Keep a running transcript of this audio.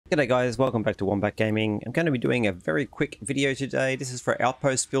G'day guys, welcome back to Wombat Gaming. I'm going to be doing a very quick video today. This is for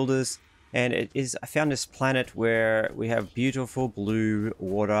Outpost builders, and I found this planet where we have beautiful blue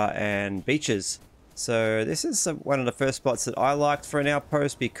water and beaches. So this is one of the first spots that I liked for an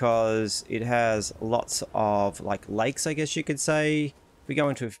outpost because it has lots of like lakes, I guess you could say. If we go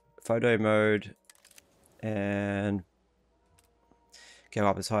into photo mode and go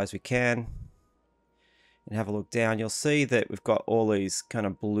up as high as we can and have a look down, you'll see that we've got all these kind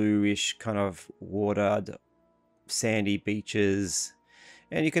of bluish kind of watered sandy beaches,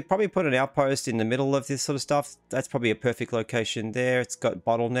 and you could probably put an outpost in the middle of this sort of stuff. That's probably a perfect location there. It's got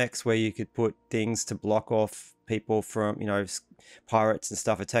bottlenecks where you could put things to block off people from, pirates and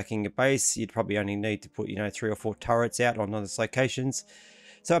stuff attacking your base. You'd probably only need to put 3 or 4 turrets out on those locations.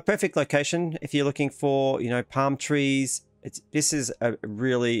 So a perfect location if you're looking for palm trees. This is a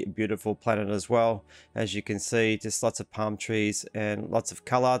really beautiful planet as well. As you can see, just lots of palm trees and lots of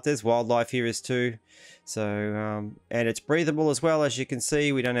color. There's wildlife here is too. So, and it's breathable as well. As you can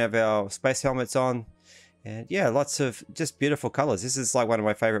see, we don't have our space helmets on. And yeah, lots of just beautiful colors. This is like one of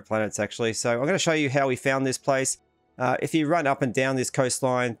my favorite planets actually. So I'm going to show you how we found this place. If you run up and down this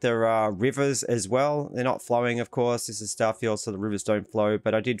coastline, there are rivers as well. They're not flowing, of course. This is Starfield, so the rivers don't flow,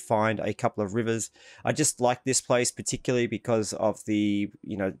 but I did find a couple of rivers. I just like this place particularly because of the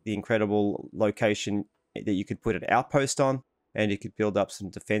incredible location that you could put an outpost on, and you could build up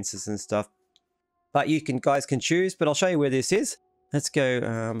some defenses and stuff. But guys can choose, but I'll show you where this is. Let's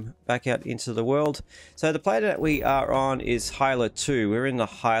go back out into the world. So the planet we are on is Hyla 2. We're in the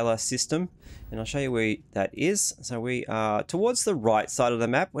Hyla system, and I'll show you where that is. So we are towards the right side of the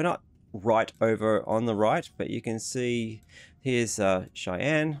map. We're not right over on the right, but you can see here's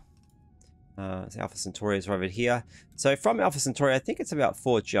Cheyenne. Alpha Centauri is over here. So from Alpha Centauri, I think it's about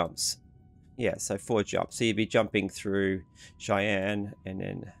 4 jumps. Yeah, so 4 jumps. So you'd be jumping through Cheyenne, and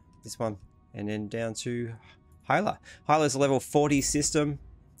then this one, and then down to Hyla. Hyla is a level 40 system.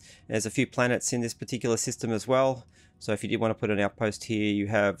 There's a few planets in this particular system as well. So if you did want to put an outpost here, you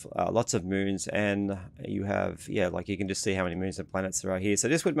have lots of moons, and you have, like you can just see how many moons and planets there are here. So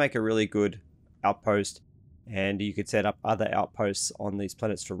this would make a really good outpost, and you could set up other outposts on these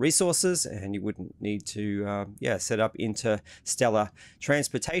planets for resources, and you wouldn't need to set up interstellar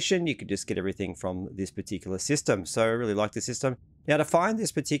transportation. You could just get everything from this particular system. So I really like the system. Now to find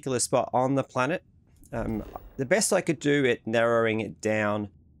this particular spot on the planet, the best I could do at narrowing it down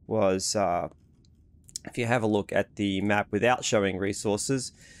was, if you have a look at the map without showing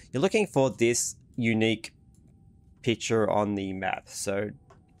resources, you're looking for this unique picture on the map. So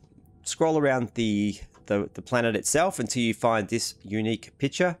scroll around the planet itself until you find this unique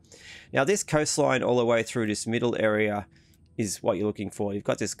picture. Now this coastline all the way through this middle area is what you're looking for. You've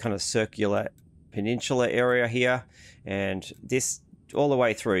got this kind of circular peninsula area here, and this all the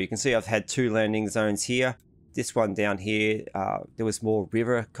way through. You can see I've had 2 landing zones here. This one down here, there was more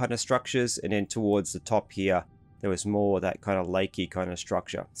river kind of structures, and then towards the top here, there was more that kind of lakey kind of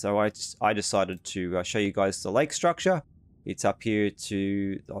structure. So I decided to show you guys the lake structure. It's up here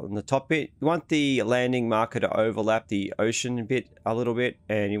on the top bit. You want the landing marker to overlap the ocean bit a little bit,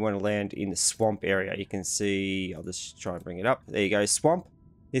 and you want to land in the swamp area. You can see, I'll just try and bring it up. There you go, swamp.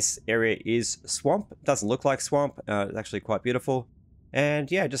 This area is swamp. It doesn't look like swamp. It's actually quite beautiful.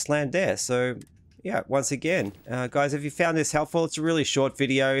 And yeah, just land there. So yeah, once again, guys, if you found this helpful, it's a really short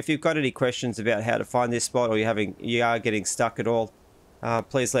video. If you've got any questions about how to find this spot, or you are getting stuck at all,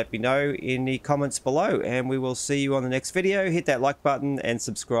 please let me know in the comments below, and we will see you on the next video. Hit that like button and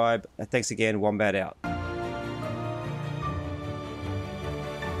subscribe. Thanks again. Wombat out.